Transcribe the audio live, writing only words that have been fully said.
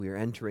We are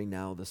entering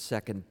now the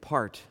second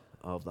part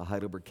of the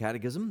Heidelberg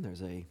Catechism.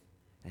 There's a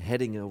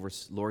heading over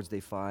Lord's Day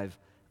 5,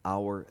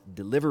 Our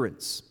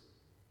Deliverance.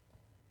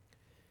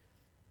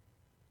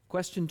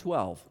 Question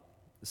 12.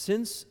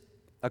 Since,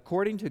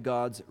 according to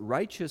God's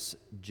righteous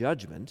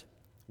judgment,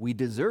 we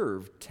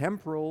deserve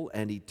temporal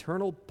and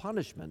eternal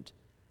punishment,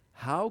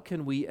 how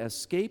can we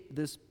escape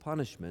this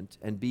punishment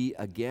and be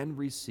again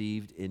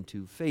received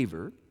into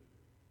favor?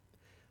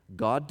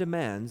 God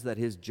demands that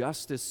His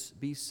justice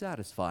be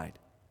satisfied.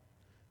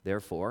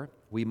 Therefore,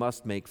 we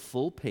must make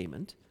full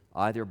payment,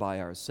 either by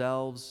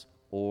ourselves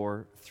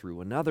or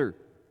through another.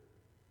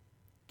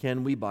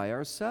 Can we by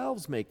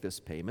ourselves make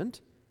this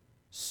payment?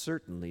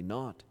 Certainly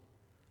not.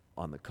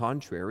 On the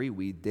contrary,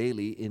 we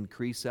daily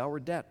increase our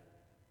debt.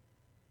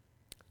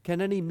 Can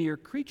any mere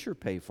creature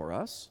pay for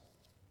us?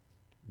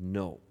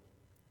 No.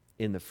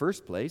 In the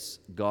first place,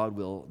 God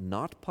will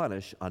not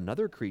punish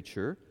another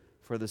creature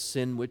for the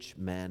sin which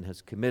man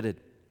has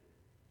committed.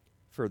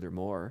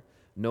 Furthermore,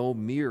 no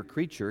mere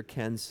creature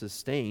can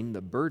sustain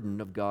the burden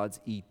of God's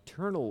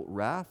eternal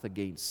wrath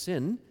against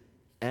sin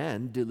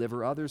and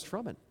deliver others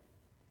from it.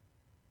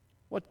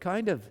 What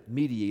kind of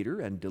mediator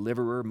and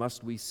deliverer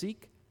must we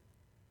seek?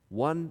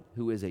 One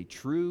who is a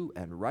true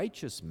and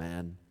righteous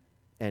man,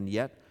 and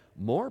yet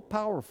more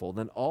powerful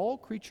than all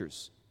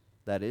creatures.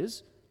 That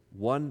is,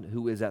 one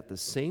who is at the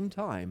same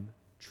time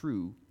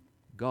true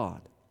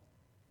God.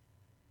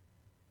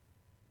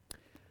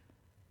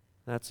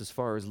 That's as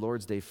far as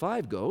Lord's Day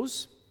 5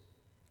 goes.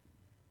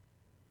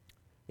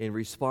 In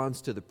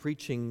response to the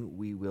preaching,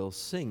 we will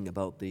sing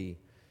about the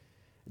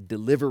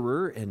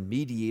deliverer and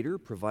mediator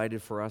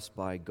provided for us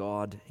by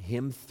God.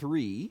 Hymn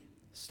 3,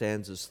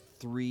 stanzas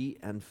 3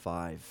 and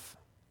 5.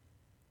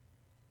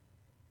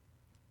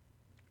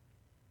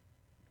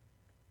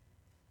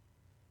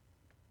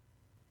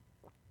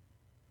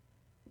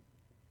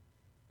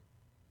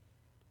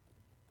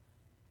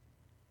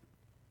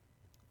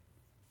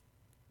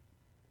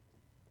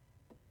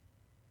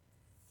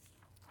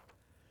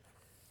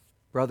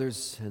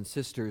 Brothers and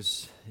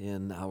sisters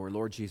in our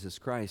Lord Jesus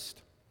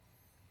Christ,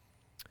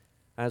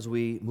 as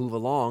we move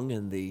along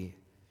in the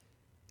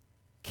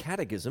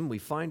Catechism, we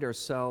find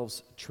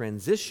ourselves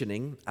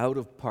transitioning out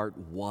of part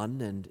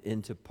 1 and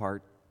into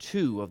part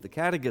 2 of the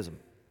Catechism.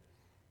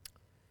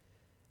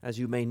 As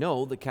you may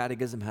know, the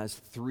Catechism has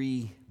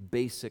 3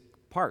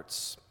 basic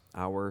parts.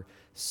 Our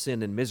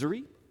sin and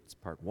misery, it's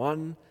part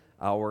 1,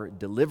 our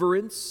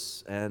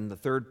deliverance, and the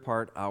third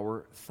part,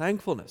 our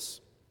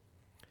thankfulness.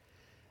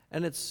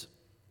 And it's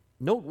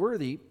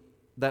noteworthy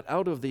that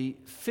out of the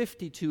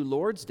 52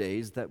 Lord's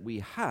Days that we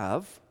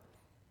have,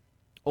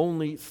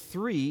 only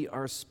 3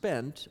 are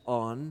spent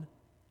on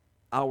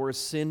our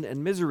sin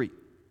and misery,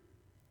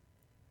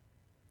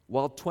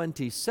 while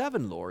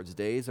 27 Lord's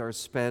Days are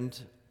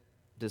spent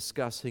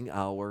discussing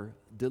our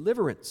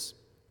deliverance.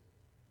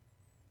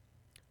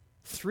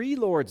 3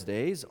 Lord's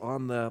Days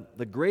on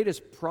the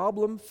greatest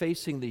problem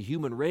facing the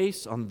human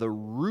race, on the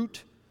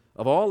root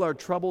of all our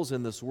troubles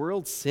in this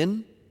world,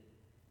 sin.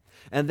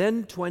 And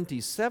then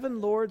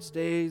 27 Lord's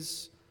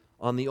Days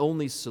on the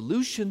only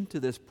solution to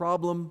this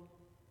problem,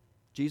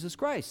 Jesus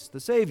Christ, the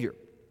Savior.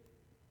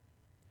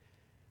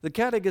 The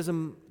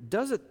Catechism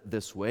does it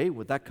this way,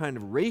 with that kind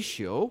of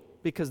ratio,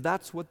 because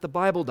that's what the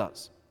Bible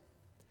does.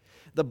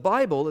 The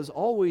Bible is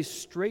always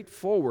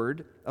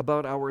straightforward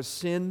about our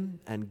sin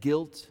and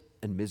guilt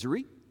and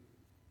misery.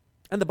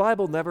 And the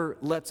Bible never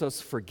lets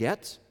us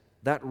forget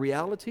that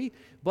reality,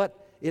 but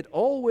it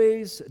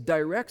always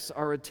directs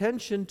our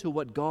attention to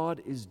what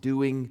God is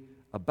doing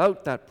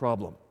about that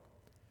problem,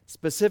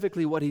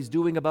 specifically what He's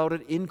doing about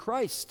it in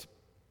Christ.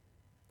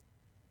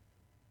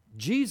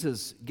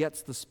 Jesus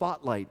gets the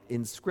spotlight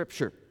in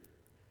Scripture.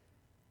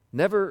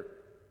 Never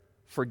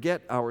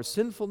forget our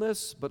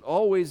sinfulness, but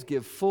always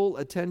give full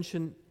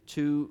attention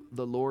to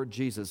the Lord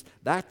Jesus.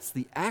 That's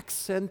the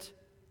accent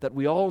that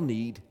we all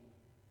need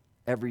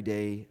every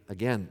day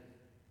again.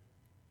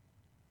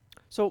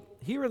 So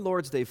here in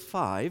Lord's Day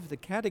 5, the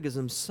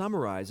Catechism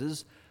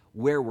summarizes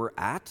where we're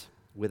at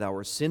with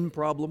our sin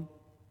problem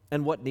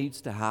and what needs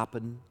to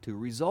happen to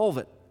resolve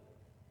it.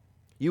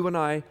 You and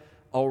I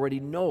already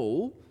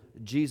know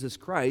Jesus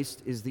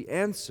Christ is the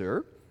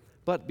answer,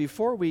 but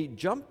before we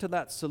jump to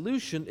that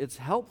solution, it's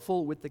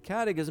helpful with the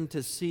Catechism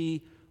to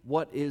see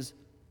what is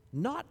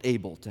not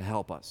able to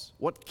help us,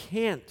 what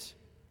can't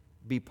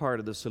be part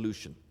of the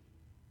solution.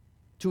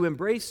 To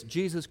embrace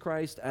Jesus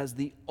Christ as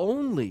the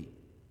only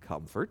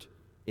comfort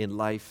in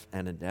life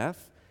and in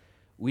death,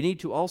 we need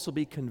to also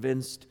be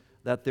convinced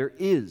that there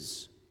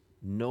is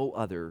no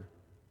other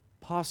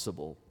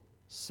possible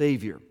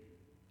Savior.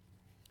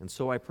 And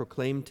so I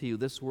proclaim to you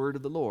this word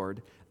of the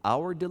Lord: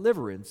 our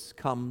deliverance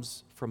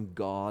comes from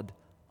God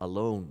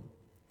alone.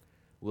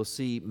 We'll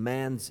see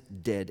man's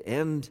dead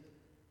end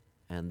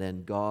and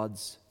then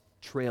God's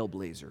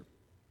trailblazer.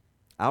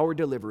 Our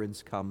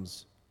deliverance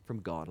comes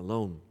from God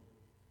alone.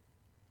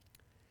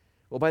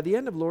 Well, by the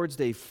end of Lord's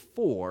Day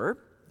 4,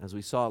 as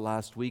we saw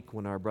last week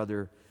when our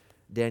brother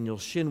Daniel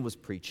Shin was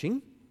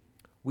preaching,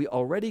 we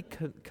already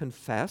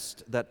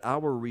confessed that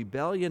our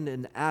rebellion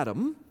in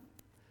Adam,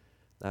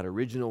 that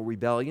original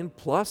rebellion,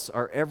 plus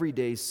our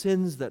everyday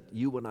sins that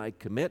you and I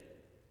commit,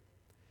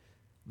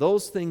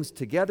 those things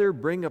together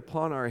bring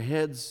upon our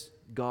heads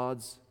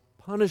God's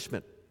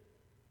punishment.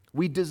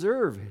 We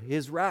deserve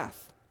His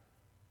wrath.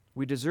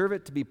 We deserve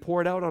it to be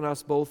poured out on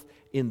us both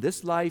in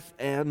this life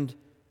and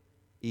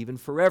even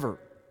forever.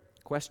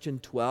 Question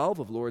 12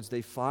 of Lord's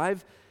Day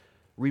 5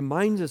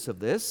 reminds us of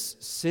this,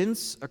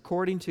 since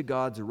according to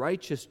God's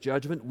righteous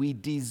judgment we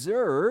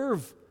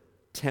deserve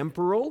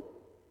temporal,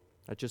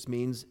 that just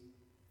means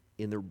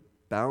in the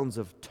bounds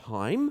of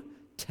time,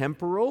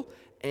 temporal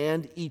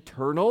and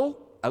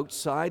eternal,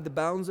 outside the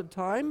bounds of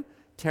time,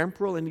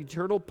 temporal and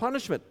eternal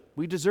punishment.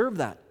 We deserve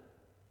that.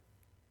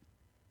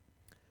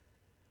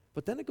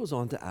 But then it goes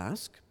on to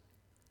ask,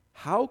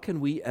 how can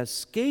we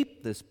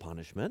escape this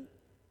punishment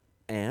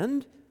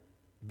and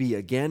be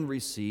again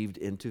received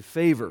into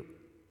favor?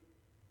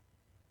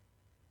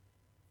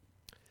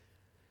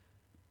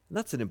 And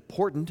that's an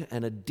important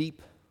and a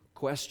deep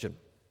question.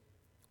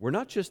 We're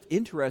not just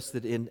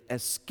interested in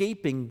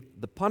escaping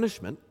the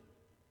punishment.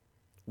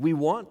 We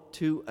want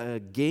to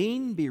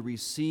again be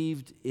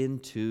received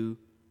into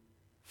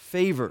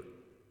favor.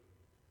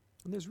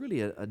 And there's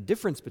really a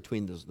difference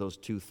between those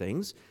two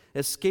things.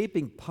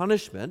 Escaping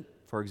punishment,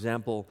 for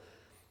example,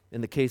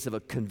 in the case of a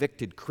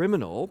convicted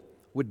criminal,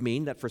 would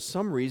mean that for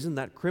some reason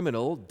that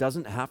criminal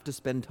doesn't have to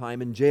spend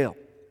time in jail.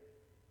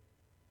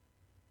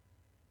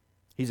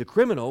 He's a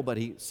criminal, but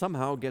he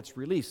somehow gets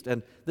released.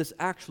 And this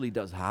actually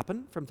does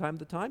happen from time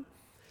to time.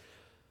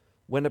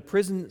 When a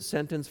prison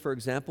sentence, for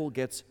example,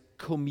 gets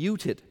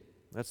commuted,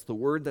 that's the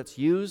word that's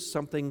used,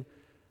 something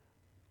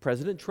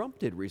President Trump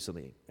did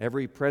recently.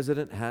 Every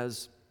president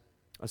has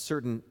a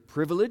certain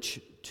privilege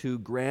to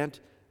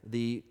grant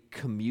the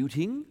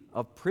commuting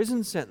of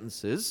prison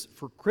sentences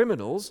for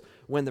criminals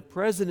when the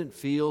president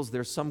feels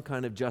there's some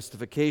kind of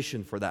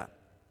justification for that.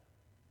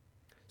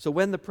 So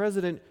when the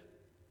president,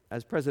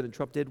 as President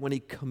Trump did, when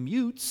he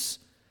commutes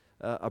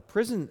a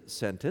prison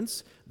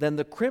sentence, then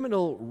the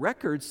criminal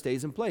record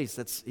stays in place.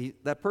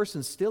 That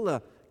person's still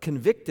a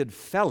convicted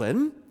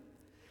felon.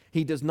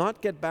 He does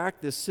not get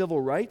back the civil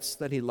rights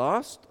that he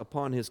lost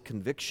upon his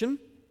conviction,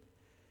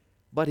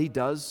 but he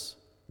does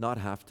not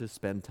have to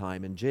spend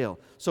time in jail.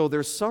 So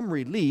there's some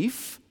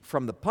relief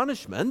from the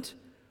punishment,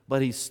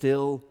 but he's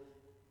still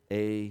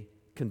a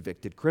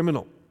convicted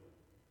criminal.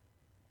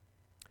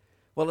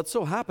 Well, it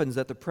so happens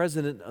that the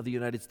President of the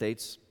United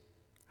States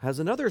has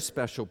another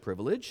special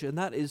privilege, and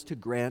that is to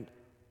grant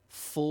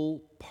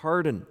full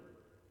pardon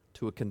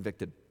to a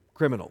convicted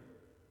criminal.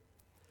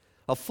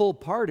 A full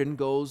pardon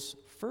goes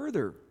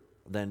further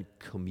than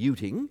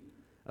commuting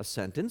a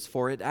sentence,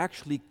 for it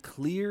actually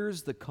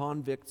clears the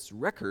convict's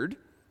record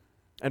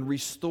and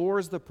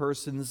restores the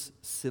person's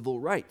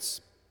civil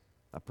rights.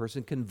 That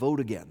person can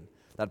vote again.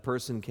 That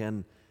person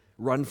can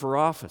run for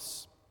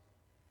office.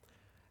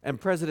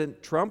 And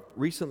President Trump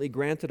recently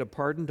granted a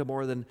pardon to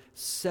more than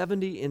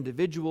 70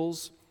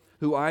 individuals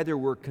who either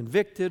were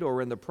convicted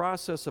or in the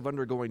process of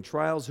undergoing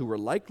trials who were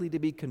likely to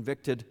be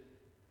convicted.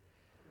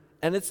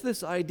 And it's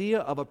this idea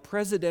of a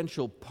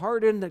presidential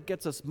pardon that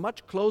gets us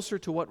much closer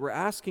to what we're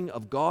asking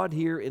of God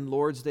here in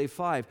Lord's Day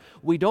 5.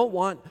 We don't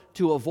want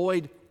to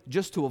avoid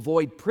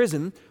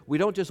prison. We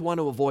don't just want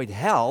to avoid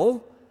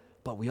hell,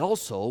 but we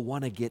also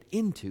want to get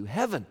into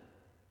heaven.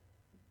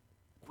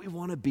 We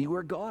want to be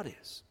where God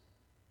is.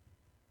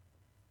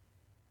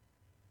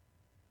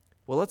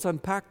 Well, let's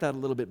unpack that a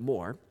little bit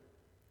more.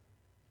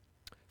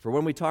 For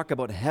when we talk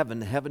about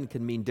heaven, heaven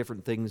can mean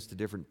different things to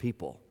different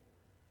people.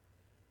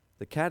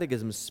 The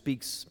Catechism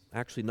speaks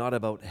actually not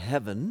about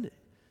heaven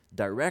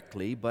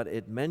directly, but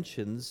it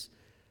mentions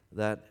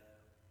that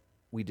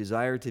we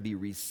desire to be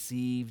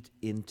received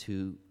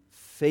into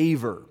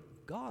favor,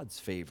 God's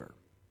favor.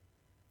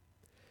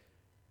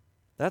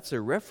 That's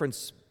a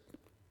reference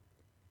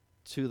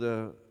to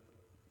the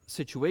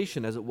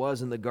situation as it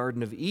was in the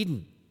Garden of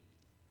Eden,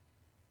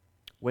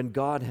 when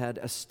God had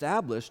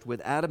established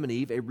with Adam and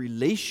Eve a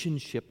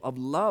relationship of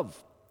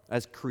love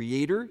as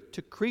creator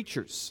to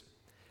creatures.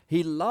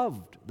 He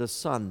loved the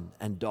son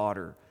and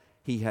daughter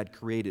he had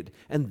created,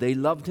 and they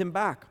loved him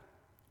back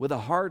with a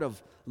heart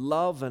of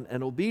love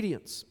and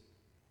obedience.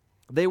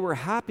 They were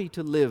happy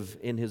to live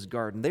in his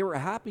garden. They were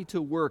happy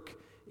to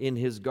work in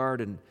his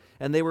garden,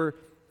 and they were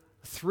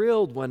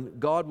thrilled when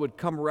God would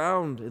come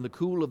around in the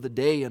cool of the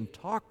day and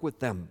talk with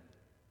them,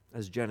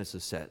 as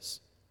Genesis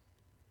says.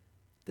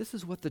 This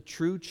is what the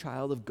true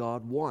child of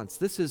God wants.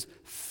 This is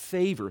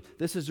favor.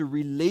 This is a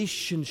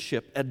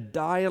relationship, a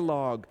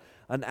dialogue,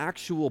 an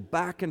actual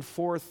back and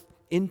forth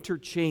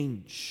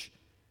interchange.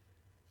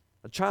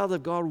 A child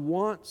of God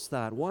wants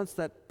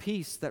that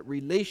peace, that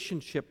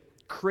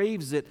relationship,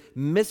 craves it,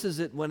 misses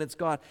it when it's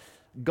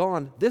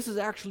gone. This is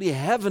actually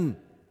heaven.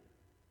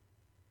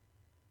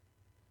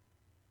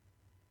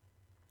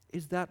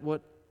 Is that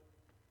what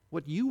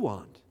you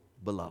want,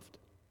 beloved?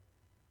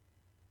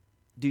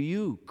 Do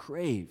you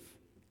crave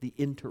the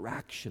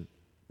interaction,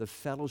 the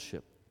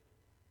fellowship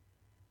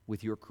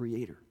with your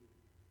Creator?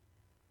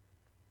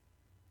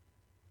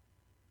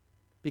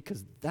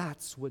 because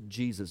that's what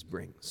Jesus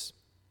brings.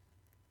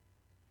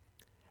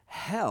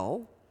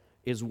 Hell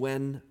is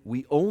when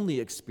we only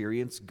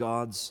experience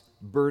God's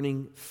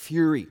burning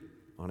fury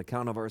on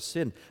account of our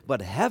sin.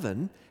 But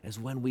heaven is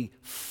when we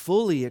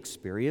fully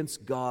experience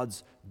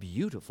God's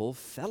beautiful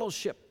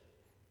fellowship.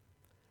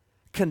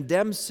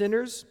 Condemned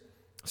sinners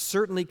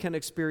certainly can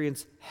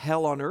experience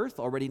hell on earth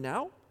already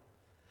now.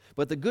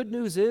 But the good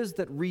news is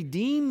that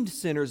redeemed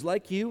sinners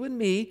like you and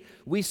me,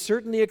 we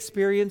certainly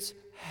experience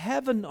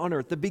heaven on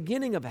earth, the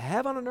beginning of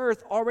heaven on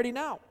earth already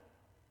now.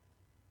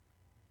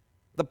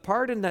 The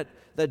pardon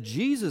that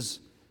Jesus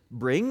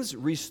brings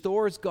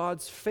restores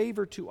God's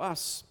favor to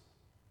us,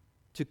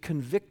 to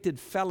convicted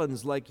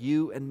felons like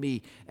you and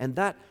me. And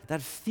that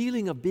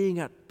feeling of being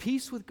at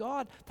peace with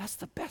God, that's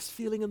the best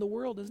feeling in the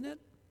world, isn't it?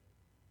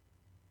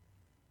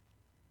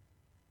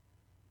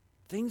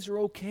 Things are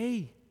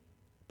okay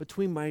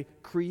between my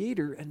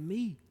Creator and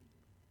me.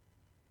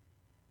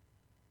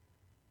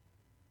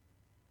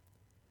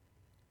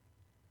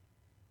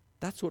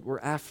 That's what we're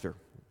after,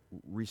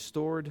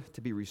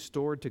 to be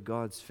restored to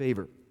God's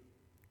favor.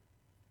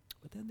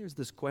 But then there's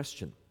this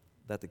question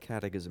that the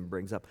Catechism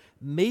brings up.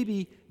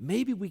 Maybe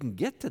we can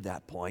get to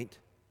that point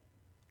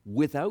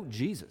without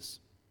Jesus.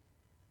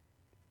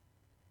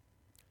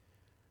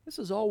 This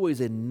is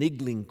always a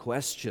niggling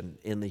question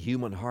in the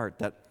human heart,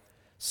 that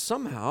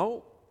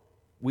somehow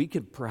we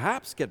could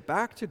perhaps get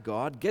back to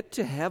God, get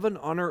to heaven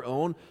on our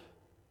own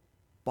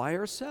by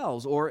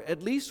ourselves, or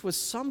at least with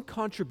some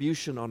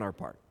contribution on our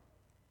part.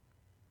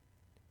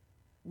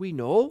 We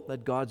know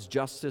that God's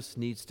justice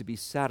needs to be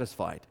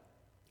satisfied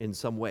in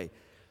some way.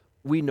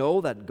 We know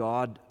that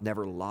God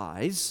never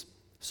lies.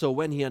 So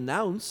when He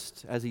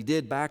announced, as He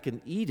did back in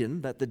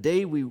Eden, that the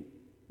day we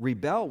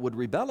would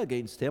rebel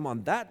against Him,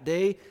 on that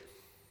day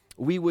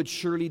we would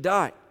surely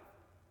die.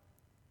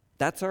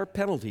 That's our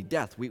penalty,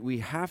 death. We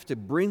have to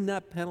bring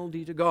that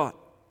penalty to God.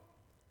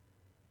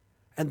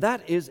 And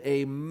that is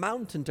a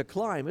mountain to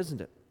climb,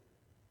 isn't it?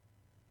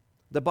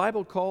 The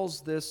Bible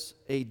calls this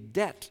a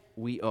debt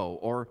we owe,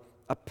 or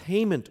a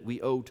payment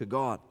we owe to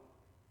God.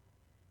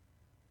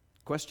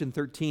 Question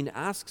 13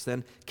 asks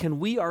then, can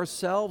we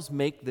ourselves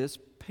make this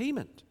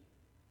payment?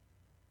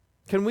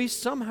 Can we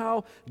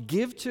somehow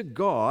give to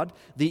God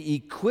the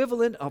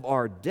equivalent of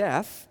our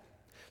death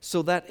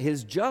so that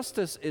His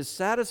justice is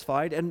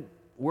satisfied and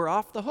we're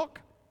off the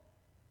hook?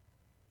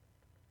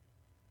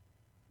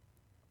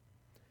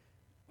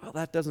 Well,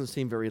 that doesn't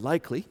seem very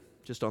likely,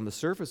 just on the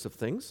surface of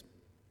things.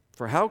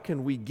 For how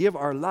can we give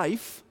our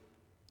life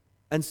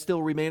and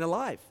still remain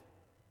alive?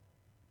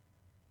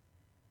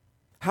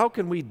 How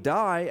can we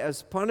die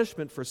as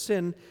punishment for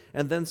sin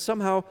and then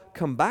somehow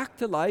come back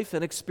to life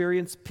and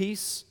experience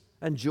peace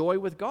and joy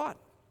with God?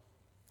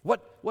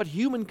 What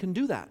human can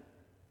do that?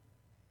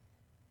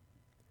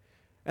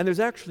 And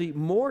there's actually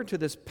more to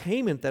this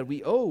payment that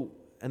we owe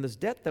and this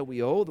debt that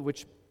we owe,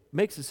 which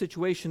makes the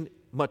situation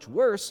much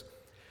worse.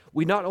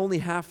 We not only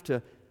have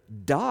to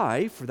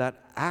die for that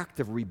act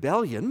of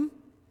rebellion,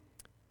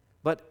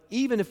 but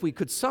even if we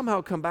could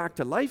somehow come back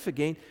to life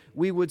again,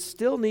 we would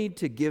still need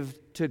to give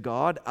to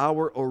God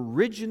our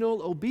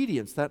original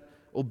obedience, that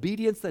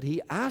obedience that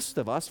He asked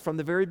of us from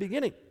the very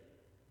beginning.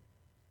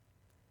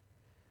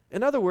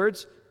 In other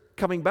words,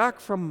 coming back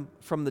from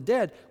the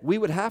dead, we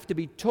would have to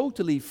be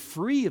totally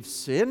free of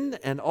sin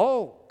and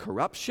all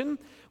corruption.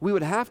 We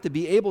would have to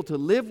be able to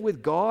live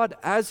with God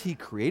as He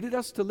created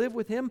us to live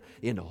with Him,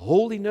 in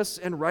holiness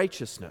and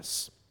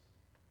righteousness.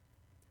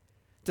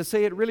 To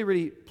say it really,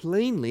 really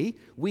plainly,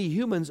 we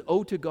humans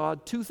owe to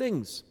God two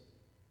things.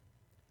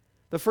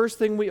 The first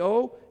thing we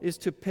owe is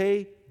to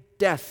pay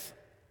death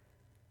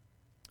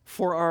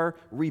for our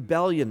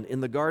rebellion in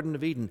the Garden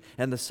of Eden.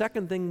 And the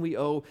second thing we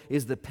owe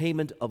is the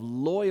payment of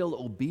loyal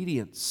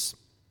obedience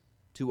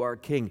to our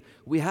King.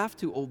 We have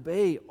to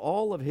obey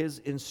all of His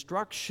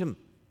instruction.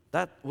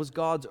 That was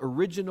God's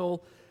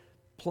original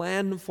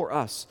plan for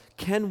us.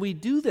 Can we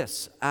do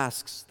this?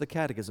 Asks the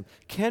Catechism.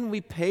 Can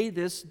we pay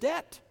this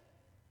debt?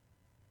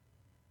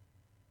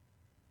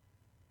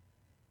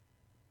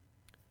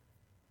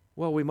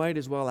 Well, we might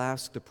as well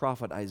ask the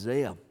prophet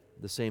Isaiah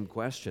the same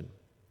question.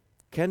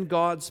 Can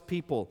God's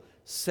people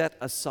set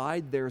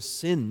aside their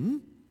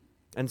sin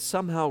and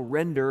somehow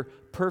render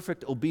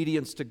perfect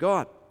obedience to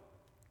God?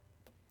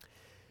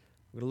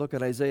 We're going to look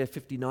at Isaiah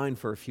 59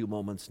 for a few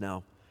moments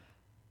now,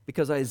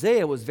 because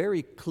Isaiah was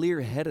very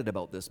clear-headed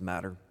about this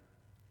matter.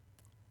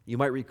 You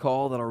might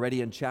recall that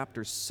already in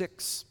chapter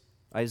 6,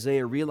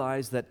 Isaiah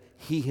realized that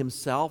he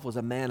himself was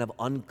a man of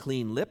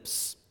unclean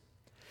lips,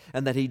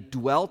 and that he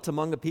dwelt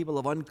among a people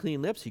of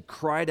unclean lips. He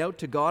cried out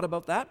to God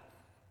about that.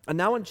 And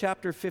now in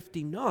chapter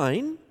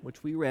 59,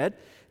 which we read,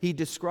 he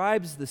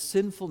describes the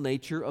sinful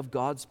nature of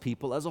God's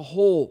people as a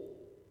whole.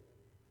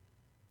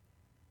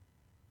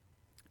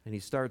 And he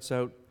starts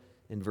out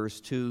in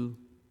verse 2,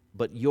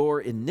 "But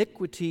your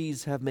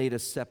iniquities have made a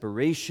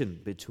separation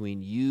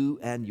between you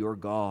and your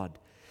God,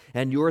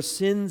 and your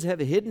sins have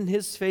hidden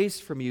His face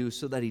from you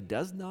so that He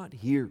does not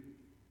hear."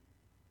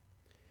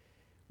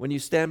 When you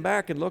stand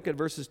back and look at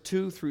verses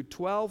 2 through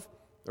 12,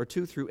 or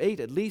 2 through 8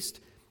 at least,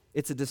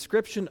 It's a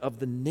description of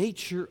the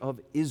nature of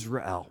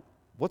Israel,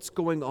 what's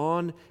going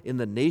on in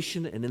the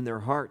nation and in their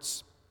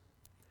hearts.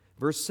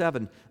 Verse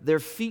 7, their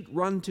feet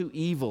run to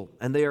evil,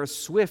 and they are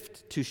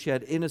swift to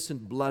shed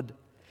innocent blood.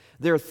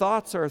 Their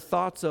thoughts are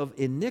thoughts of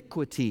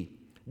iniquity.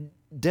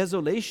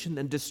 Desolation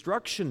and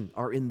destruction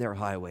are in their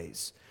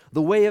highways.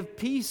 The way of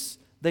peace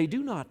they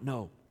do not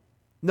know.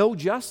 No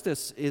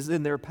justice is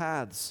in their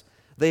paths.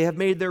 They have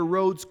made their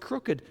roads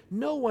crooked.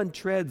 No one who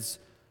treads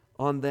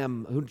on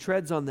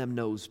them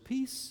knows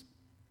peace.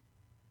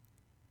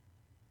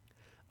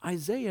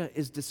 Isaiah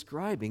is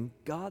describing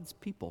God's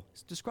people.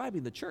 He's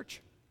describing the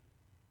church.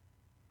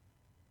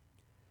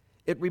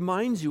 It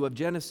reminds you of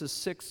Genesis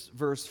 6,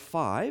 verse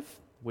 5,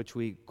 which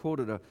we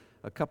quoted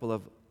a couple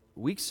of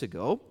weeks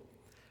ago,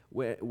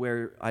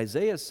 where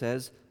Isaiah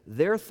says,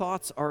 their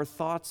thoughts are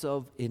thoughts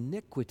of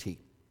iniquity.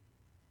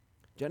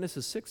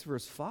 Genesis 6,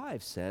 verse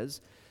 5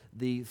 says,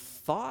 the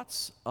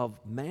thoughts of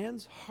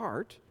man's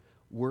heart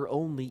were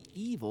only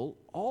evil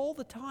all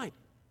the time.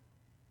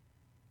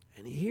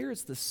 And here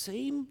it's the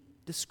same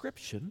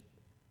description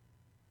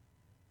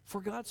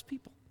for God's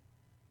people.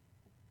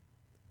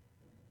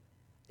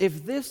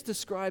 If this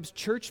describes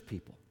church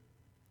people,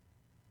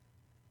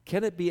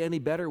 can it be any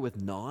better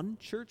with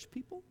non-church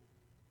people?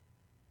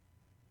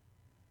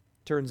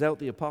 Turns out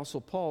the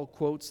Apostle Paul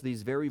quotes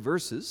these very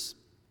verses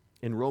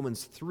in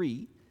Romans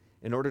 3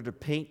 in order to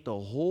paint the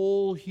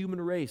whole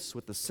human race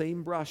with the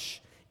same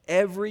brush.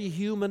 Every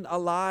human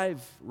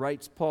alive,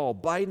 writes Paul,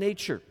 by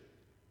nature,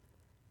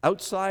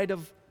 outside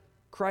of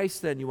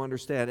Christ, then you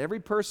understand, every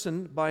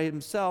person by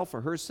himself or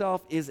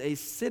herself is a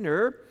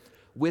sinner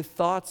with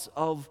thoughts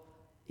of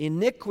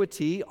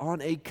iniquity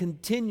on a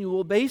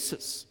continual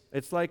basis.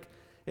 It's like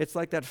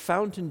that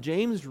fountain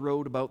James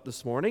wrote about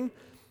this morning,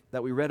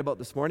 that we read about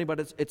this morning, but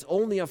it's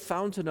only a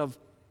fountain of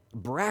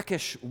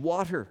brackish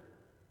water.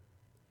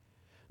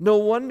 No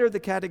wonder the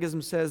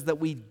Catechism says that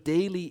we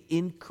daily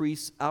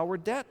increase our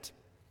debt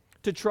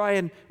to try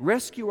and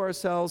rescue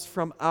ourselves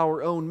from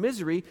our own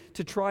misery,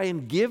 to try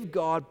and give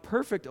God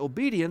perfect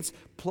obedience,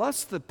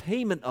 plus the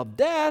payment of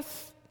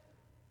death.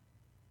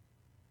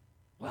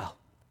 Well,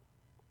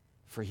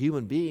 for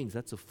human beings,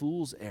 that's a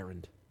fool's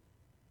errand.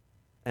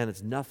 And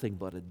it's nothing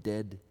but a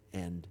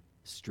dead-end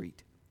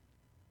street.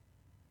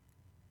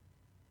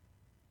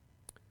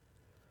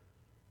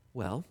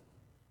 Well,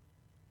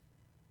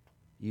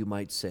 you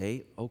might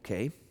say,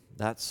 okay,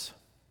 that's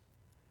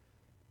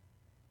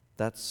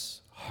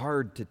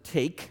hard to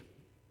take.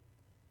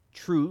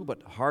 True,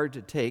 but hard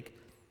to take.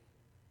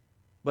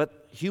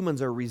 But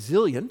humans are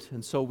resilient,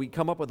 and so we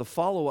come up with a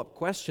follow-up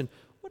question.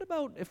 What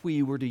about if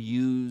we were to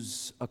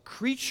use a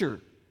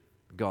creature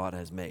God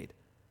has made?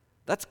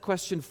 That's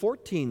question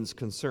 14's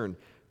concern.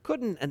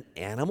 Couldn't an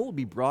animal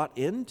be brought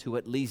in to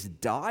at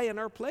least die in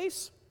our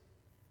place?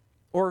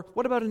 Or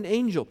what about an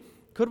angel?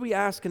 Could we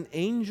ask an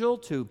angel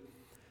to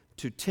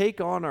take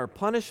on our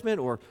punishment,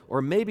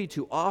 or maybe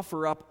to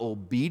offer up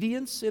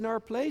obedience in our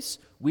place?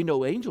 We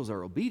know angels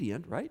are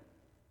obedient, right?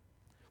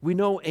 We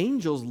know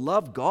angels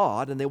love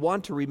God and they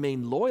want to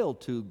remain loyal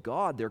to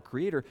God, their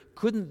Creator.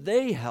 Couldn't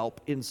they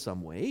help in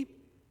some way?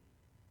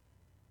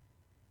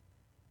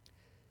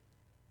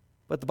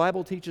 But the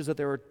Bible teaches that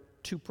there are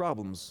two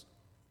problems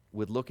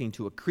with looking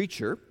to a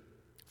creature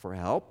for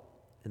help.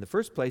 In the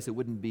first place, it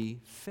wouldn't be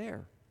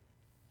fair.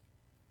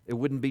 It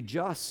wouldn't be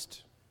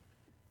just.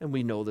 And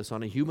we know this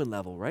on a human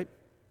level, right?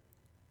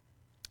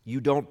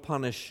 You don't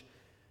punish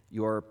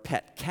your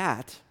pet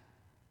cat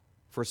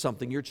for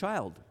something your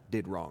child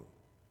did wrong.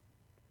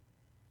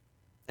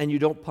 And you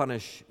don't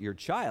punish your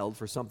child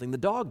for something the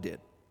dog did.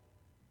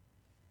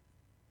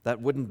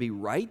 That wouldn't be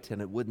right,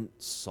 and it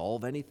wouldn't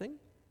solve anything.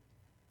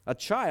 A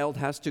child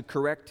has to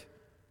correct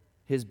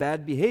his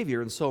bad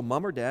behavior, and so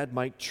mom or dad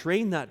might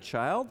train that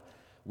child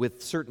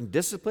with certain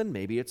discipline.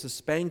 Maybe it's a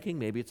spanking,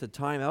 maybe it's a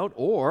timeout,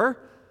 or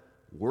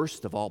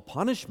worst of all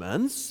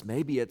punishments,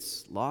 maybe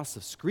it's loss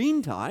of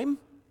screen time.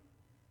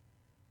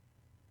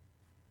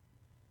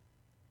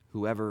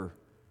 Whoever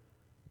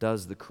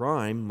does the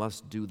crime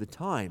must do the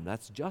time.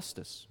 That's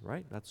justice,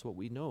 right? That's what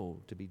we know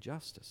to be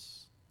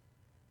justice.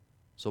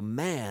 So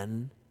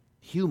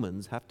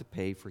humans have to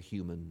pay for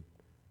human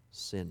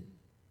sin.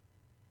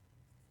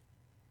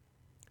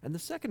 And the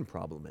second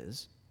problem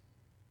is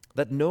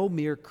that no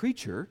mere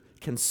creature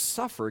can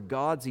suffer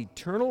God's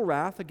eternal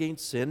wrath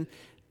against sin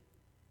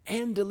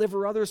and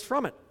deliver others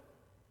from it.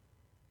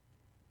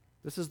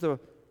 This is the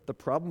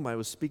problem I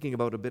was speaking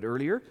about a bit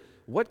earlier.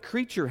 What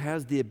creature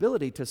has the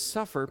ability to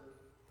suffer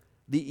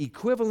the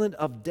equivalent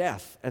of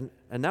death? And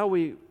now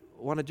we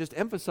want to just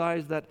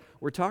emphasize that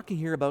we're talking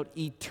here about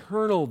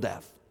eternal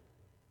death.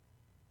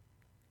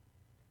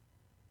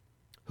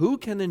 Who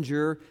can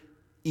endure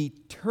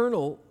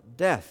eternal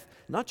death?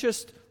 Not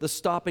just the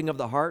stopping of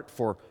the heart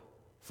for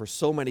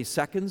so many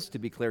seconds to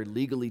be declared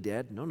legally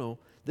dead. No.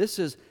 This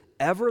is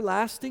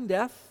everlasting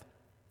death,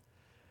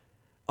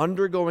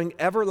 undergoing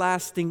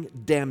everlasting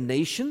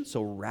damnation,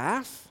 so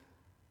wrath,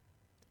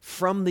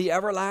 from the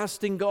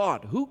everlasting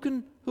God. Who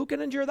can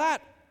endure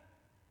that?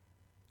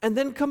 And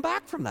then come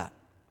back from that?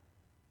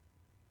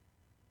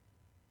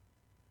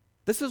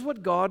 This is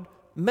what God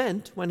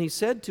meant when he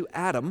said to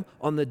Adam,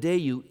 "On the day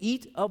you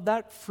eat of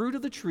that fruit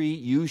of the tree,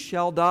 you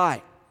shall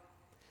die."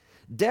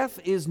 Death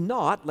is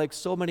not, like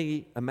so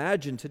many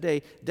imagine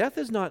today, death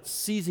is not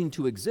ceasing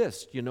to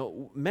exist.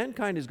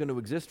 Mankind is going to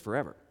exist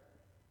forever.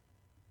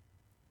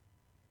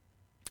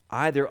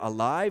 Either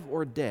alive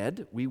or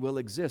dead, we will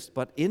exist.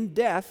 But in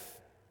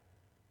death,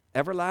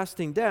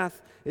 everlasting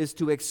death is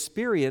to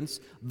experience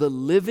the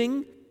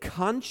living,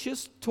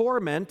 conscious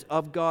torment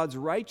of God's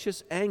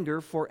righteous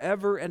anger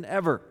forever and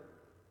ever.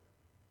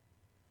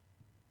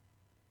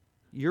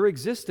 Your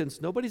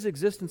existence, nobody's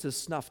existence is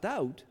snuffed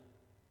out.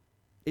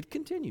 It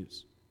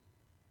continues.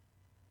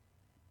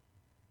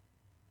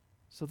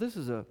 So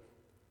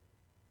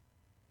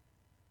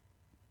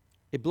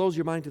it blows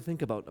your mind to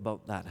think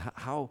about that,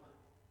 how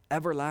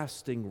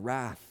everlasting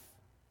wrath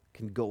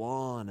can go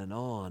on and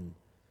on.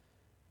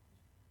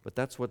 But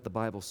that's what the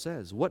Bible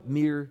says. What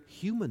mere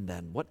human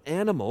then? What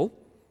animal,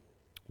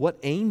 what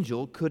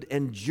angel could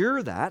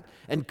endure that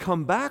and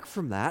come back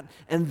from that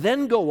and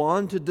then go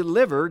on to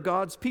deliver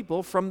God's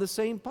people from the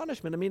same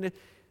punishment? I mean,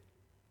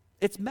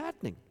 it's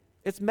maddening.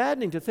 It's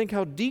maddening to think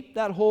how deep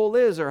that hole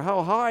is or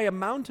how high a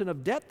mountain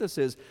of debt this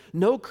is.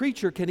 No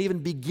creature can even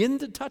begin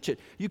to touch it.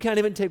 You can't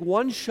even take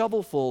one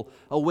shovelful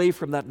away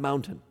from that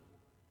mountain.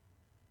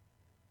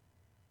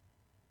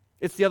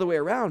 It's the other way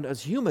around.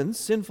 As humans,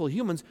 sinful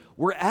humans,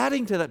 we're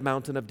adding to that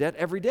mountain of debt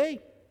every day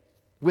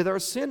with our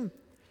sin.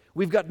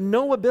 We've got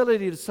no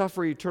ability to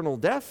suffer eternal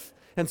death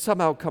and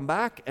somehow come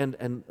back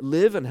and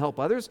live and help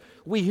others.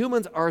 We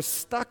humans are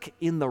stuck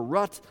in the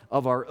rut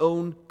of our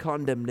own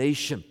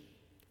condemnation.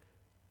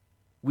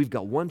 We've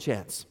got one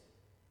chance.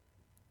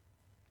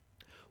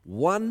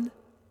 One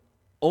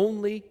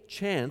only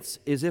chance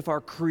is if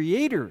our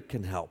Creator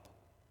can help.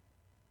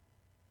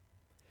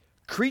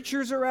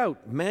 Creatures are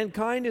out.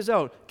 Mankind is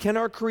out. Can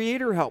our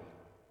Creator help?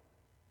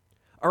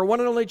 Our one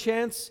and only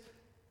chance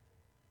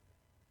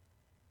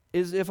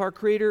is if our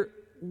Creator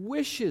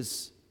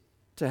wishes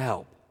to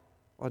help,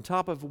 on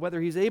top of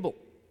whether He's able.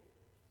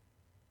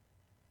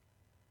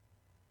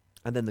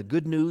 And then the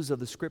good news of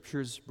the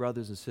Scriptures,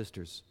 brothers and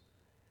sisters,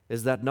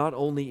 is that not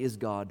only is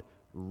God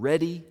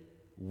ready,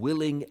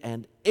 willing,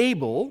 and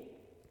able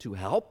to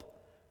help,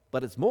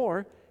 but it's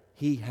more,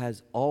 He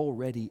has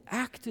already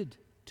acted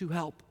to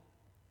help.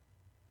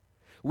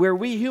 Where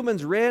we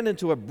humans ran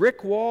into a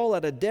brick wall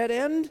at a dead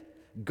end,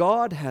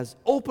 God has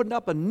opened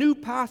up a new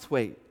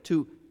pathway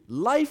to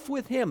life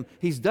with Him.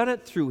 He's done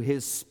it through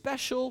His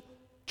special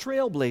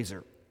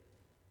trailblazer.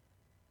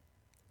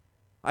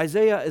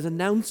 Isaiah is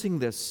announcing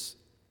this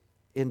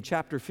in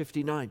chapter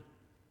 59.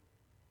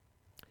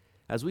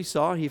 As we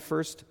saw, he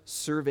first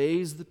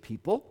surveys the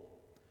people,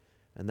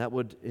 and that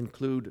would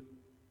include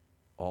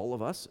all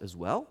of us as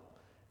well,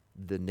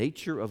 the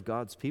nature of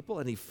God's people,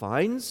 and he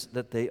finds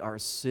that they are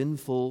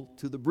sinful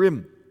to the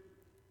brim.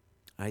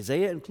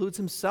 Isaiah includes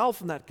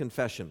himself in that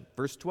confession.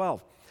 Verse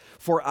 12,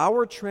 "For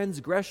our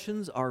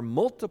transgressions are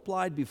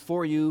multiplied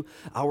before you,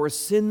 our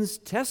sins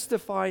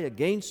testify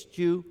against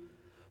you,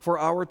 for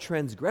our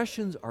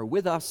transgressions are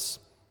with us,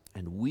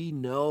 and we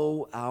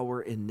know our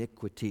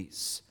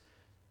iniquities."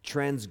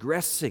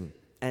 Transgressing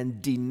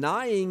and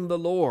denying the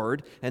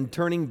Lord and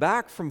turning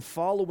back from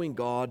following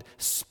God,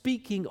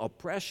 speaking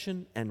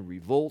oppression and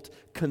revolt,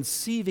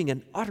 conceiving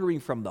and uttering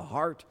from the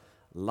heart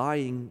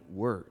lying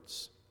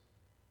words.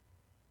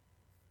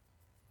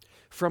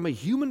 From a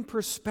human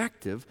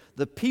perspective,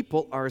 the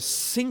people are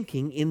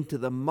sinking into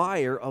the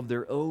mire of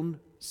their own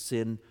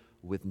sin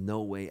with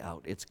no way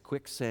out. It's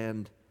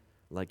quicksand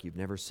like you've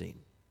never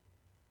seen.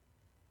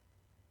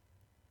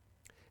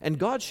 And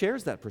God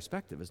shares that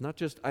perspective. It's not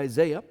just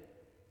Isaiah.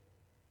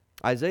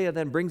 Isaiah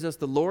then brings us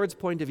the Lord's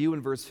point of view in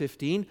verse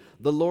 15.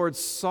 "The Lord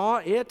saw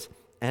it,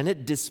 and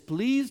it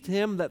displeased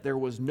him that there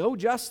was no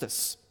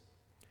justice.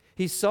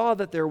 He saw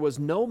that there was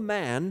no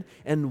man,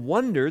 and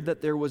wondered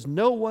that there was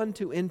no one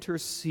to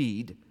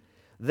intercede.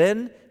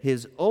 Then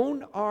his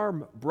own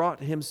arm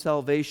brought him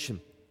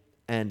salvation,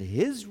 and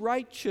his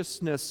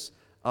righteousness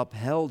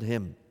upheld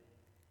him."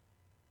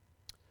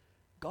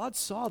 God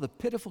saw the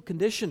pitiful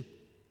condition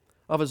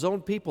of his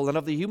own people and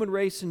of the human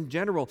race in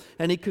general,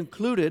 and he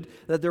concluded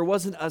that there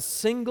wasn't a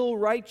single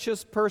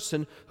righteous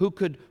person who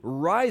could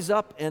rise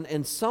up and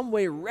in some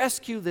way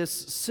rescue this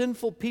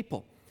sinful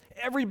people.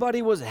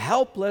 Everybody was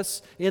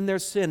helpless in their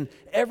sin.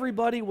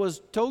 Everybody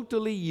was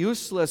totally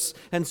useless.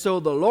 And so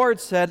the Lord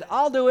said,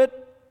 "I'll do it.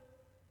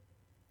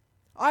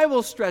 I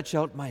will stretch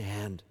out my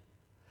hand.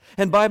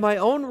 And by my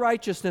own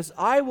righteousness,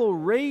 I will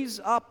raise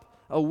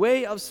up a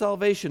way of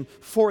salvation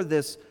for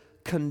this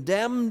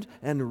condemned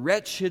and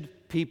wretched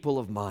people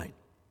of mine."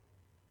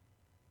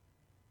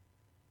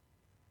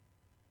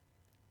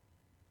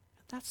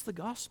 That's the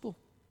gospel,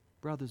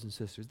 brothers and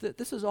sisters.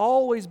 This has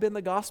always been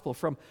the gospel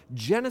from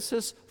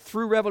Genesis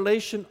through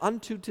Revelation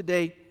unto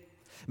today.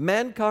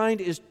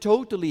 Mankind is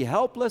totally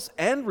helpless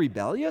and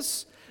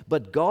rebellious,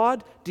 but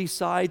God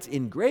decides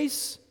in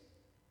grace,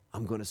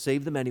 I'm going to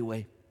save them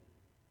anyway.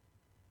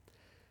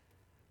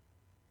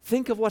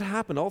 Think of what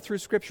happened all through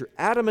Scripture.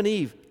 Adam and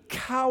Eve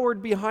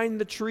cowered behind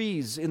the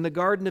trees in the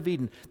Garden of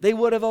Eden. They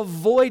would have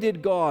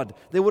avoided God.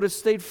 They would have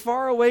stayed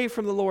far away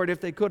from the Lord if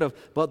they could have.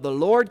 But the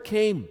Lord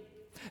came,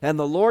 and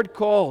the Lord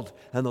called,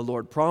 and the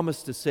Lord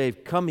promised to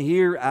save. Come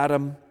here,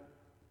 Adam.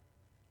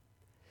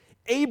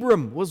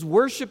 Abram was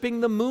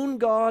worshiping the moon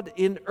god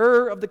in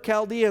Ur of the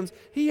Chaldeans.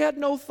 He had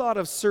no thought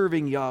of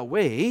serving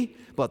Yahweh,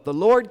 but the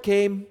Lord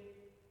came,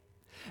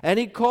 and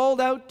he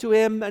called out to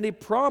him, and he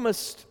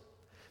promised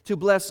to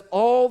bless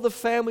all the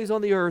families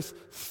on the earth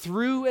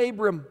through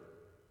Abram.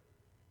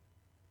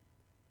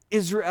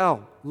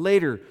 Israel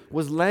later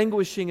was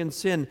languishing in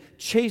sin,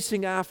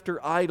 chasing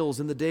after idols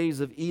in the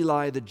days of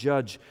Eli the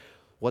judge.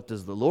 What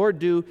does the Lord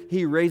do?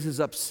 He raises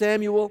up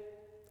Samuel,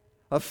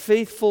 a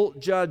faithful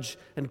judge,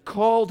 and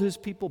called his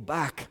people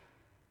back.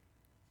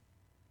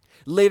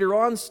 Later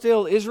on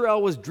still,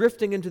 Israel was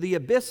drifting into the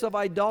abyss of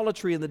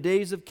idolatry in the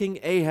days of King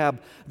Ahab.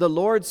 The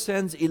Lord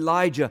sends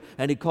Elijah,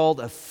 and he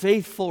called a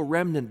faithful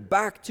remnant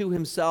back to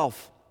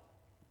himself.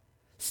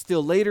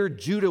 Still later,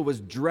 Judah was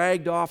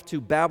dragged off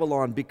to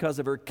Babylon because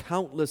of her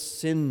countless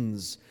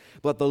sins.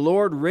 But the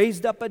Lord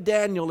raised up a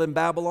Daniel in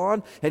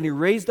Babylon, and he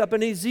raised up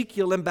an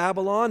Ezekiel in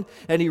Babylon,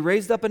 and he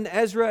raised up an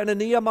Ezra and a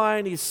Nehemiah,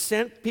 and he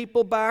sent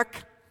people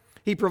back.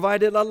 He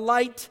provided a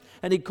light,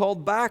 and he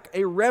called back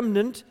a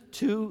remnant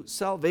to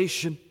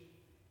salvation.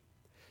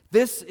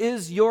 This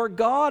is your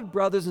God,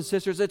 brothers and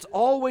sisters. It's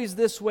always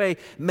this way.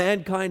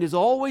 Mankind is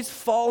always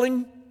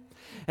falling,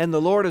 and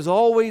the Lord is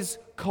always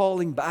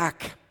calling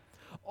back.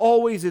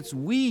 Always it's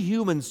we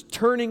humans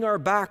turning our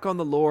back on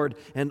the Lord,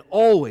 and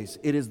always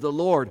it is the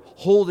Lord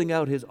holding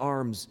out his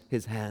arms,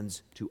 his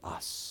hands to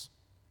us.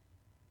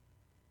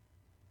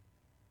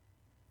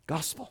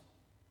 Gospel.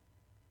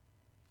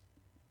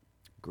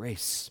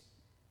 Grace.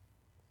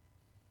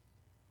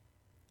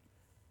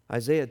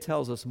 Isaiah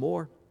tells us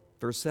more.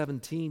 Verse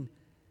 17,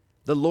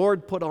 the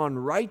Lord put on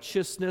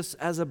righteousness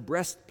as a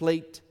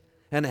breastplate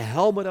and a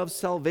helmet of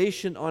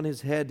salvation on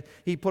his head.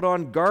 He put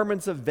on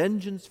garments of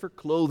vengeance for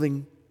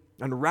clothing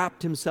and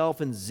wrapped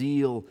himself in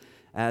zeal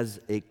as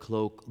a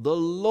cloak. The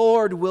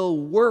Lord will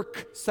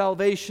work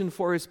salvation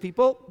for his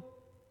people.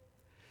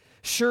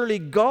 Surely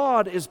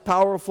God is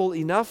powerful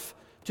enough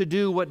to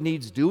do what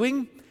needs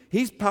doing.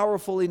 He's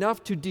powerful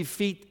enough to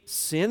defeat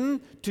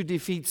sin, to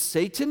defeat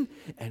Satan,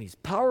 and he's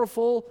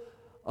powerful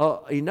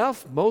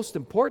enough, most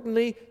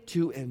importantly,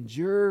 to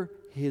endure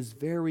his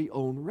very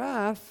own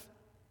wrath.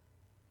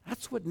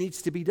 That's what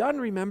needs to be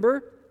done,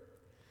 remember?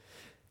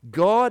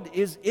 God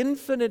is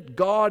infinite,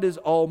 God is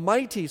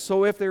almighty,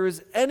 so if there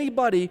is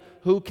anybody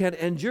who can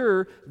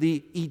endure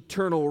the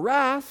eternal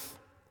wrath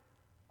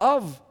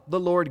of the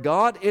Lord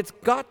God, it's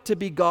got to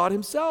be God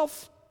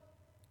himself.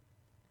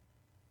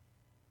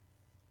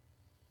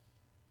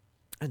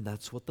 And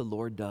that's what the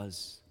Lord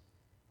does.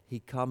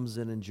 He comes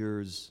and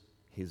endures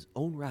his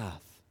own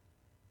wrath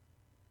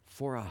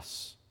for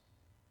us.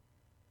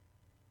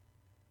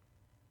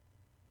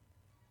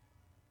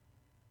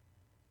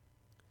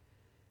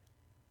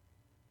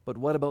 But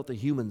what about the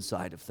human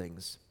side of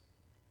things?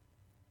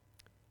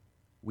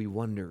 We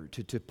wonder,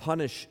 to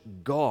punish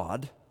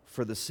God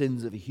for the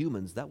sins of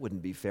humans, that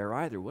wouldn't be fair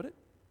either, would it?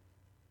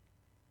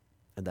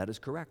 And that is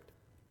correct.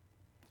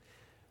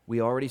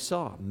 We already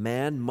saw,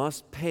 man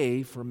must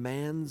pay for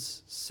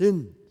man's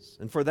sins.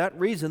 And for that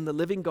reason, the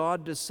living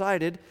God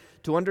decided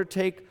to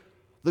undertake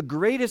the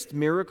greatest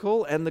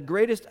miracle and the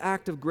greatest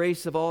act of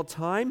grace of all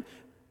time,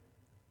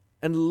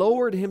 and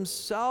lowered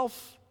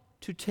himself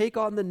to take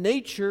on the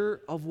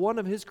nature of one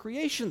of his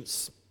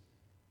creations.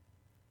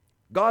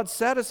 God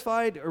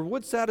satisfied, or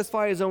would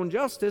satisfy his own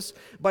justice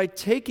by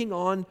taking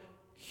on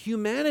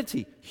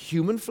humanity,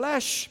 human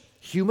flesh,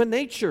 human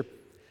nature.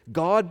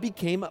 God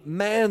became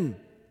man,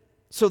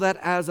 so that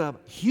as a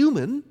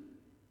human,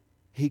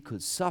 he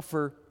could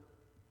suffer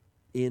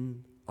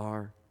in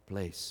our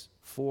place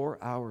for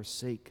our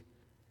sake.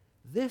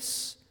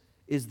 This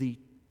is the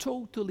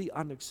totally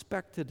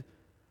unexpected,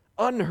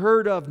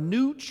 unheard of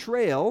new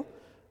trail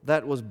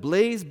that was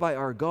blazed by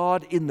our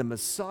God in the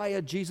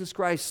Messiah, Jesus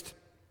Christ.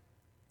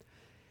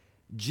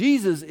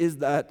 Jesus is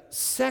that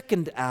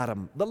second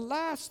Adam, the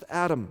last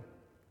Adam.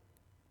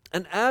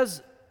 And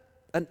as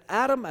an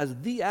Adam, as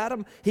the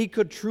Adam, he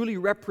could truly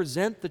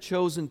represent the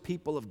chosen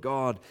people of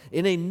God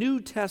in a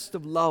new test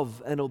of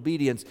love and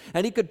obedience.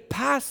 And he could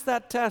pass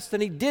that test,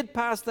 and he did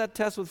pass that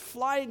test with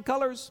flying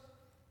colors.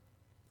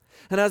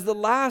 And as the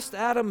last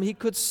Adam, he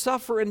could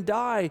suffer and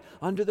die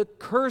under the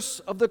curse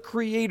of the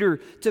Creator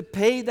to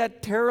pay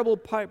that terrible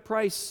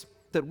price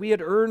that we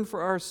had earned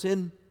for our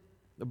sin,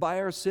 by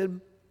our sin.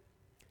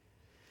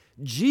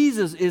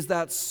 Jesus is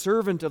that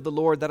servant of the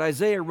Lord that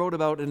Isaiah wrote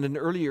about in an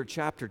earlier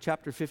chapter,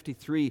 chapter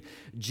 53.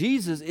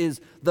 Jesus is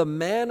the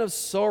man of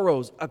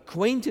sorrows,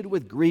 acquainted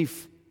with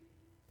grief.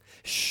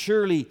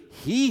 Surely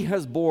he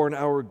has borne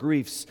our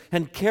griefs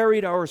and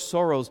carried our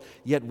sorrows,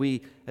 yet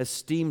we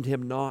esteemed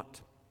him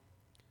not.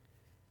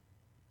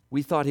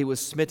 We thought he was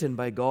smitten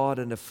by God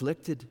and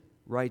afflicted,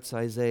 writes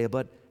Isaiah,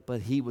 but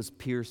he was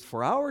pierced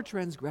for our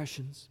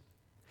transgressions.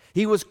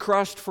 He was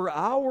crushed for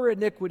our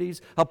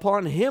iniquities.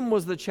 Upon him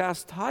was the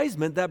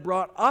chastisement that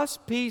brought us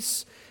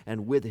peace,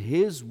 and with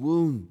his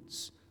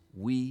wounds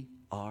we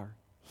are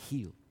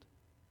healed.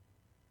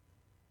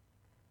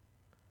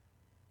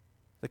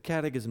 The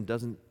Catechism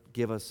doesn't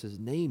give us his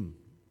name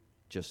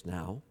just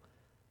now,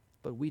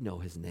 but we know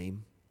his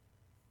name.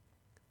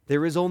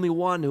 There is only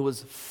one who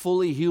was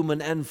fully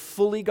human and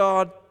fully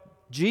God,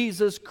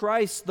 Jesus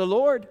Christ the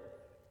Lord.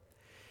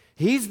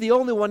 He's the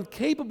only one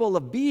capable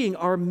of being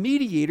our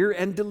mediator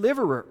and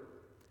deliverer,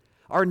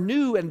 our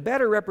new and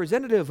better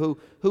representative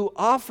who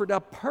offered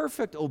up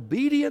perfect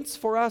obedience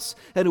for us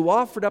and who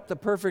offered up the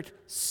perfect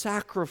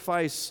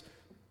sacrifice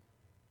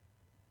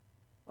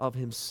of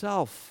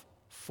himself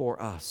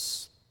for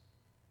us.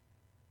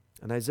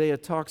 And Isaiah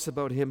talks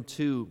about him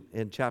too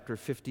in chapter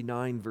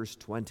 59, verse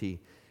 20,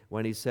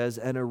 when he says,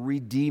 "And a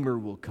Redeemer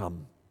will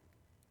come.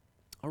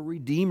 A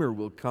Redeemer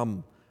will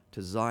come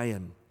to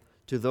Zion,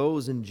 to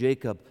those in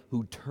Jacob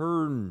who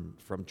turn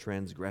from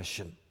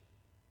transgression."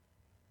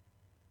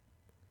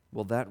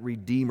 Well, that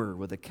Redeemer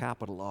with a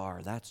capital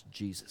R, that's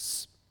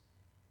Jesus.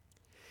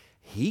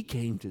 He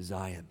came to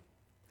Zion.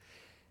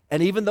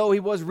 And even though he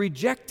was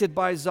rejected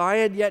by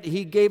Zion, yet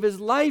he gave his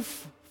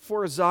life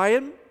for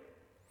Zion.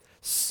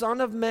 Son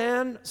of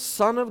man,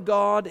 Son of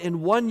God,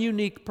 in one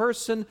unique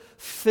person,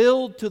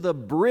 filled to the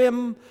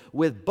brim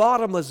with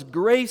bottomless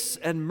grace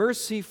and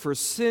mercy for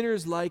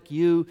sinners like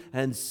you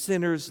and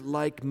sinners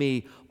like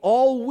me.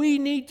 All we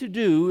need to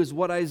do is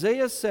what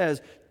Isaiah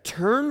says,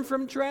 turn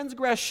from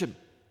transgression.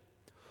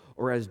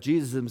 Or as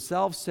Jesus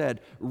himself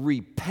said,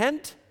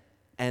 repent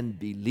and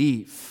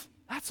believe.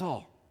 That's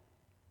all.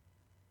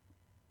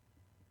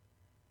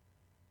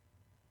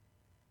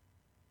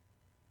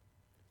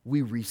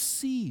 We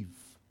receive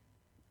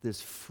this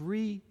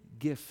free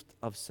gift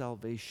of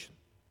salvation.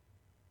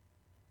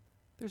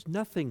 There's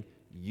nothing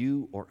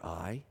you or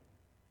I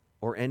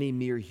or any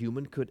mere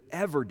human could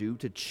ever do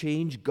to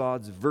change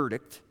God's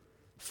verdict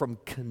from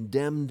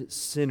condemned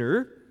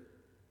sinner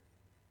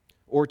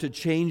or to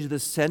change the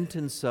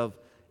sentence of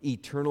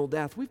eternal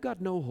death. We've got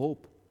no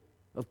hope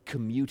of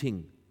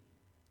commuting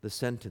the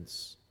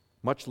sentence,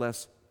 much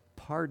less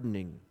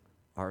pardoning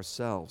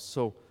ourselves.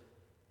 So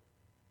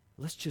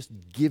let's just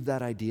give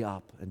that idea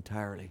up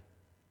entirely.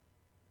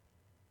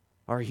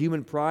 Our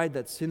human pride,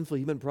 that sinful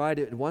human pride,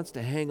 it wants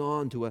to hang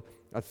on to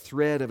a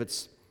thread of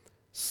its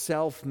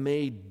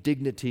self-made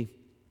dignity.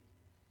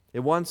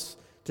 It wants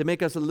to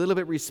make us a little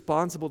bit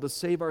responsible to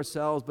save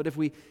ourselves, but if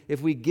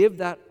we give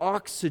that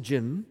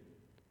oxygen,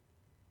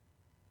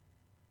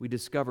 we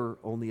discover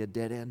only a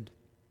dead end.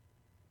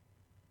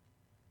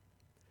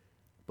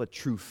 But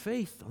true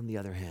faith, on the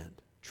other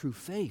hand, true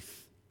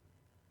faith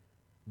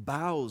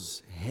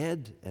bows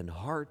head and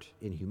heart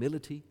in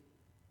humility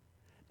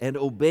and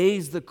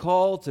obeys the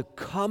call to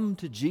come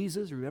to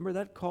Jesus. Remember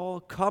that call?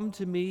 Come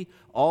to me,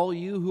 all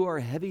you who are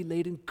heavy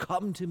laden,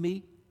 come to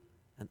me,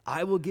 and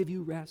I will give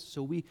you rest.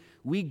 So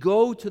we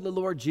go to the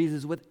Lord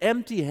Jesus with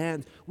empty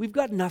hands. We've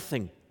got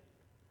nothing.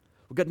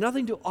 We've got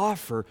nothing to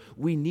offer.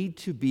 We need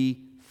to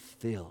be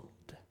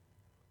filled.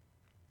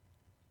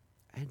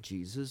 And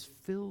Jesus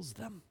fills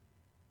them.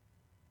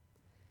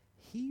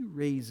 He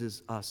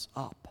raises us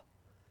up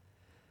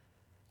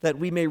that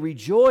we may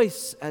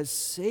rejoice as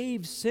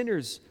saved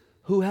sinners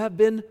who have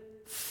been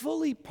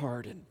fully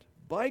pardoned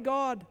by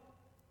God.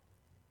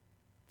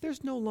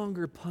 There's no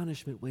longer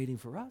punishment waiting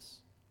for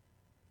us.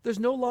 There's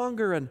no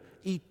longer an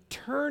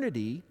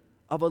eternity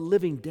of a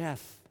living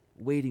death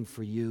waiting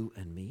for you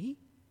and me.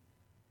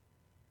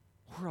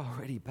 We're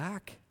already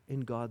back in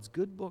God's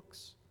good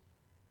books,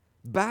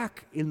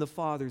 back in the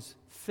Father's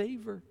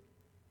favor.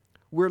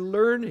 We're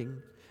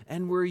learning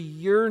and we're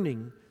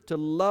yearning to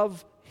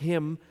love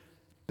Him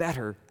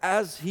better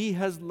as He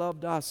has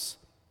loved us.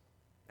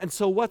 And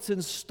so what's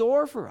in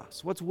store for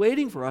us, what's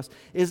waiting for us,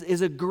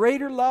 is a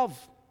greater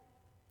love,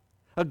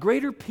 a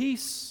greater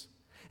peace,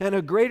 and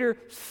a greater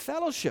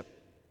fellowship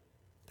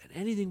than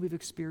anything we've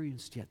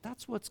experienced yet.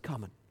 That's what's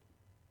coming.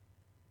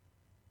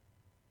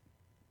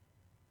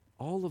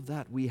 All of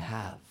that we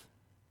have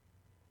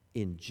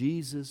in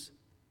Jesus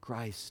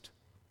Christ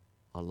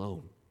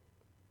alone.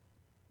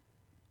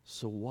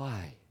 So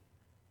why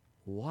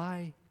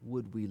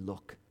would we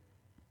look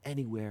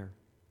anywhere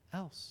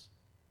else?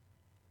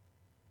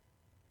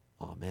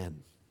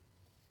 Amen.